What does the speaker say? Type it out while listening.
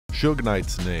Suge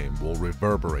Knight's name will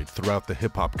reverberate throughout the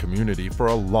hip-hop community for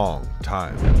a long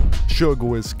time. Suge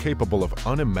was capable of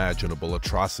unimaginable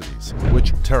atrocities,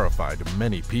 which terrified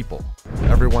many people.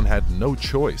 Everyone had no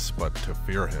choice but to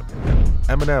fear him.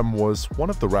 Eminem was one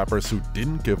of the rappers who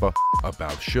didn't give a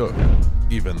about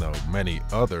Suge, even though many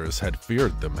others had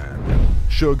feared the man.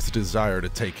 Suge's desire to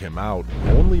take him out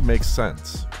only makes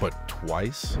sense, but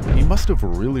twice? He must have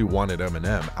really wanted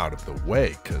Eminem out of the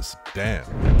way, cause damn.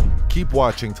 Keep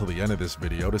watching till the end of this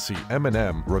video to see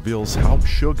Eminem reveals how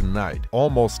Suge Knight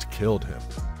almost killed him.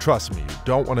 Trust me, you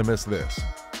don't want to miss this.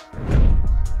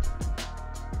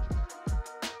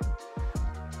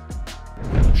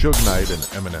 Suge Knight and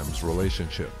Eminem's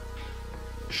relationship.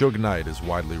 Suge Knight is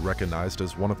widely recognized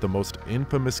as one of the most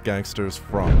infamous gangsters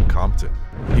from Compton.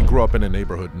 He grew up in a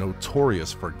neighborhood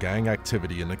notorious for gang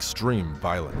activity and extreme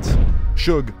violence.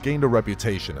 Suge gained a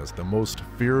reputation as the most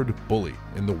feared bully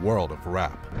in the world of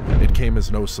rap. It came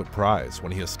as no surprise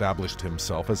when he established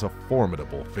himself as a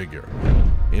formidable figure.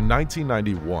 In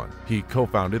 1991, he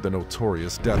co-founded the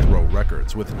notorious Death Row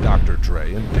Records with Dr.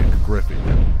 Dre and Dick Griffey.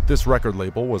 This record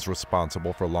label was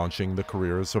responsible for launching the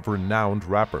careers of renowned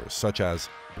rappers such as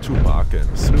Tupac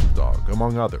and Snoop Dogg,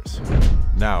 among others.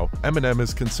 Now, Eminem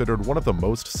is considered one of the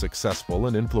most successful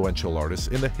and influential artists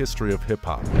in the history of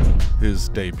hip-hop. His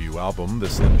debut album, the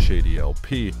Slim Shady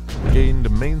LP, gained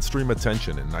mainstream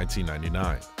attention in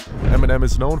 1999. Eminem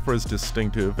is known for his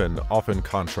distinctive and often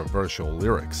controversial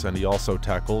lyrics, and he also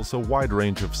tackles a wide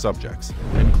range of subjects,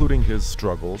 including his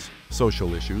struggles,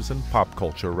 social issues, and pop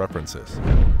culture references.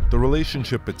 The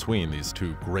relationship between these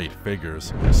two great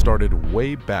figures started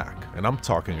way back, and I'm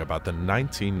talking about the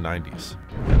 1990s.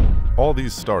 All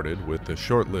these started with the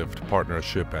short-lived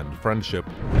partnership and friendship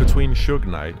between Suge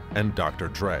Knight and Dr.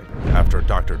 Dre, after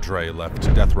Dr. Dre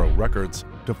left Death Row Records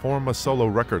to form a solo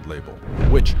record label,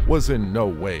 which was in no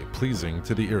way pleasing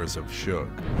to the ears of Suge.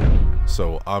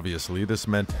 So obviously this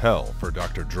meant hell for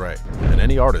Dr. Dre and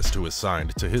any artist who was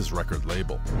signed to his record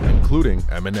label, including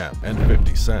Eminem and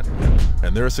 50 Cent,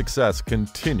 and their success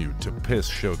continued to piss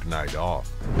Suge Knight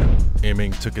off,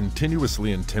 aiming to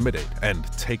continuously intimidate and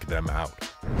take them out.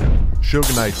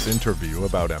 Suge Knight's interview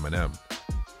about Eminem.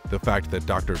 The fact that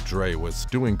Dr. Dre was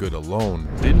doing good alone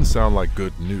didn't sound like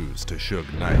good news to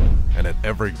Suge Knight, and at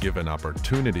every given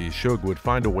opportunity, Suge would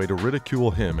find a way to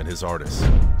ridicule him and his artists.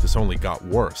 This only got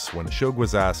worse when Suge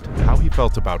was asked how he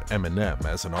felt about Eminem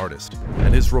as an artist,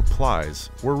 and his replies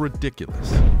were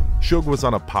ridiculous. Suge was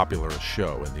on a popular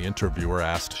show, and the interviewer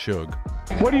asked Suge,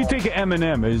 "What do you think of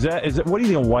Eminem? What do you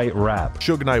think of white rap?"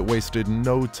 Suge Knight wasted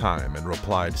no time and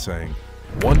replied saying,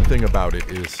 "One thing about it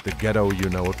is the ghetto, you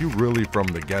know, if you really from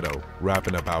the ghetto,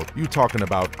 rapping about, you talking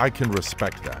about, I can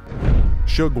respect that."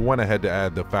 Suge went ahead to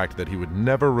add the fact that he would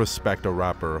never respect a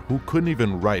rapper who couldn't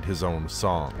even write his own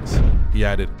songs. He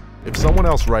added, "If someone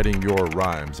else writing your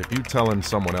rhymes, if you telling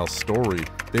someone else's story,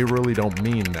 they really don't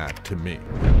mean that to me."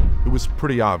 It was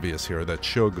pretty obvious here that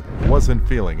Suge wasn't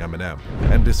feeling Eminem,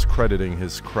 and discrediting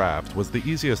his craft was the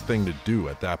easiest thing to do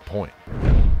at that point.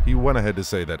 He went ahead to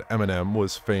say that Eminem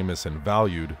was famous and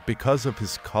valued because of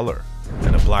his color,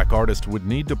 and a black artist would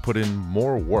need to put in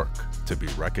more work to be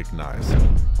recognized.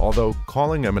 Although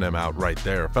calling Eminem out right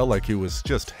there felt like he was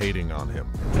just hating on him,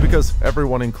 because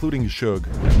everyone including Suge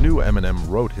knew Eminem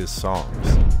wrote his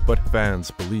songs, but fans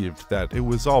believed that it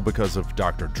was all because of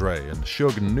Dr. Dre, and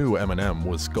Suge knew Eminem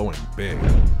was going big.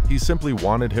 He simply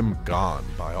wanted him gone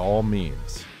by all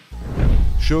means.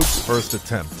 Suge's first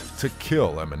attempt to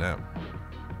kill Eminem.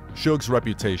 Suge's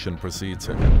reputation precedes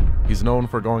him. He's known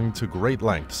for going to great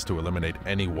lengths to eliminate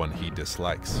anyone he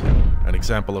dislikes. An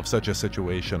example of such a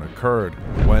situation occurred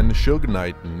when Suge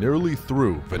Knight nearly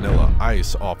threw Vanilla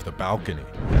Ice off the balcony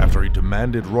after he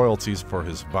demanded royalties for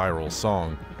his viral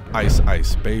song, Ice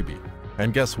Ice Baby.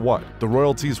 And guess what? The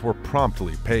royalties were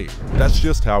promptly paid. That's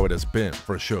just how it has been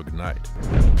for Suge Knight.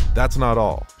 That's not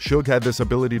all. Suge had this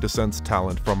ability to sense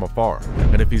talent from afar,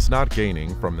 and if he's not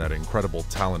gaining from that incredible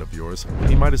talent of yours,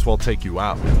 he might as well take you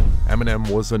out. Eminem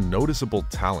was a noticeable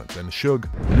talent, and Suge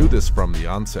knew this from the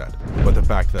onset, but the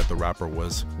fact that the rapper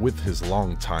was with his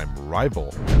longtime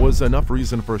rival was enough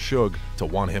reason for Suge to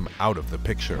want him out of the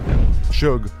picture.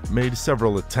 Suge made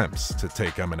several attempts to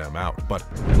take Eminem out, but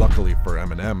luckily for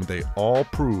Eminem, they all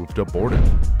proved abortive.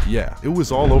 Yeah, it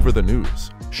was all over the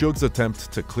news. Suge's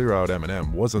attempt to clear out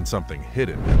Eminem wasn't something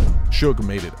hidden. Suge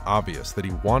made it obvious that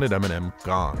he wanted Eminem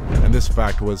gone, and this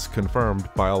fact was confirmed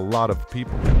by a lot of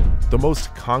people. The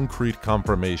most concrete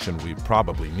confirmation we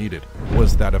probably needed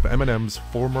was that of Eminem's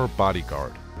former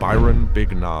bodyguard, Byron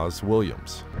Big Nas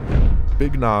Williams.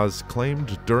 Big Nas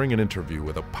claimed during an interview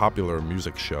with a popular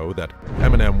music show that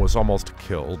Eminem was almost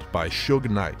killed by Suge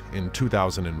Knight in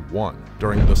 2001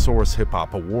 during the Source Hip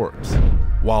Hop Awards.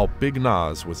 While Big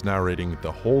Nas was narrating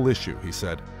the whole issue, he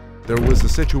said, "There was a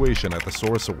situation at the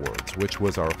Source Awards, which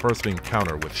was our first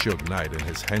encounter with Suge Knight and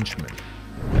his henchmen."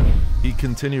 He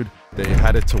continued, "They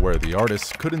had it to where the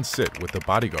artists couldn't sit with the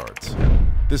bodyguards.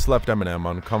 This left Eminem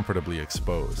uncomfortably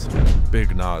exposed."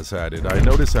 Big Nas added, "I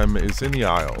notice M is in the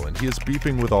aisle and he is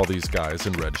beefing with all these guys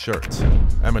in red shirts.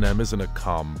 Eminem isn't a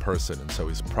calm person, and so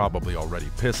he's probably already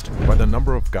pissed by the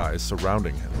number of guys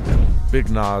surrounding him." Big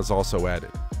Nas also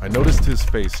added, "I noticed his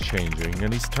face changing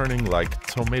and he's turning like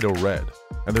tomato red,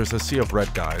 and there's a sea of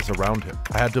red guys around him.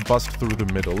 I had to bust through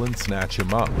the middle and snatch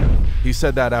him up." He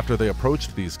said that after they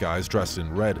approached these guys dressed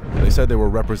in red, they said they were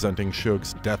representing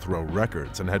Suge's Death Row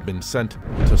Records and had been sent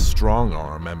to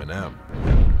strong-arm Eminem.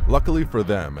 Luckily for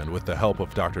them, and with the help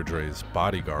of Dr. Dre's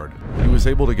bodyguard, he was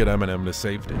able to get Eminem to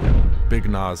safety. Big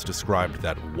Nas described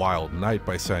that wild night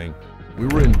by saying, "We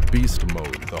were in beast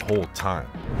mode the whole time."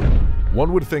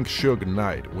 One would think Suge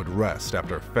Knight would rest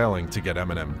after failing to get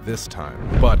Eminem this time,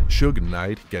 but Suge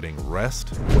Knight getting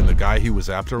rest when the guy he was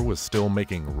after was still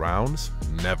making rounds?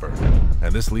 Never.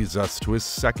 And this leads us to his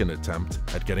second attempt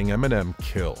at getting Eminem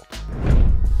killed.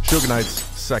 Suge Knight's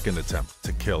second attempt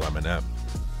to kill Eminem.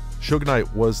 Suge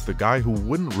Knight was the guy who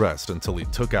wouldn't rest until he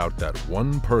took out that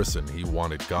one person he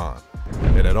wanted gone.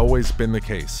 It had always been the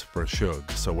case for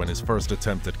Suge, so when his first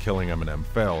attempt at killing Eminem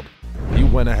failed, he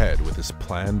went ahead with his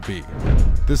plan B.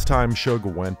 This time Suge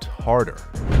went harder,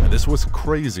 and this was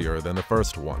crazier than the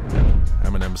first one.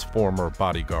 Eminem's former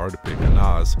bodyguard, Big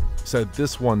Nas, said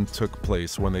this one took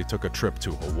place when they took a trip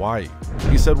to Hawaii.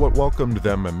 He said what welcomed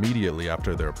them immediately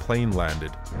after their plane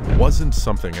landed wasn't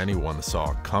something anyone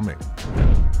saw coming.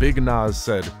 Big Nas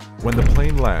said, "When the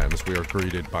plane lands, we are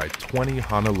greeted by 20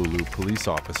 Honolulu police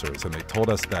officers, and they told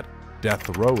us that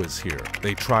Death Row is here.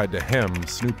 They tried to hem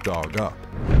Snoop Dogg up."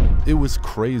 It was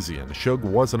crazy, and Suge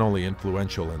wasn't only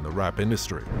influential in the rap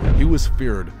industry, he was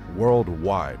feared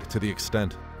worldwide to the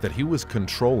extent that he was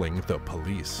controlling the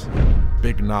police.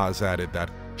 Big Nas added that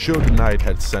Suge Knight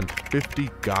had sent 50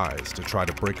 guys to try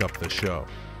to break up the show.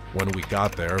 "When we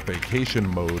got there, vacation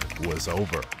mode was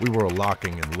over. We were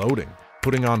locking and loading,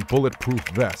 putting on bulletproof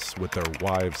vests with their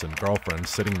wives and girlfriends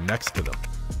sitting next to them.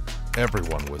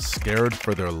 Everyone was scared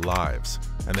for their lives,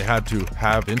 and they had to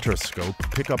have Interscope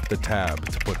pick up the tab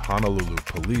to put Honolulu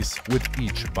police with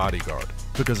each bodyguard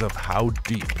because of how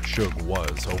deep Suge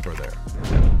was over there."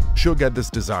 Suge had this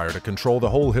desire to control the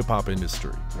whole hip-hop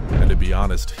industry, and to be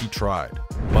honest, he tried.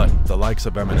 But the likes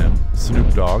of Eminem,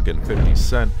 Snoop Dogg, and 50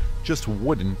 Cent just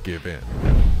wouldn't give in.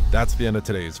 That's the end of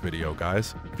today's video,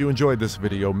 guys. If you enjoyed this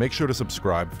video, make sure to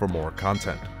subscribe for more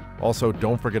content. Also,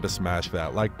 don't forget to smash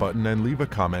that like button and leave a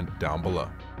comment down below.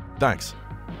 Thanks.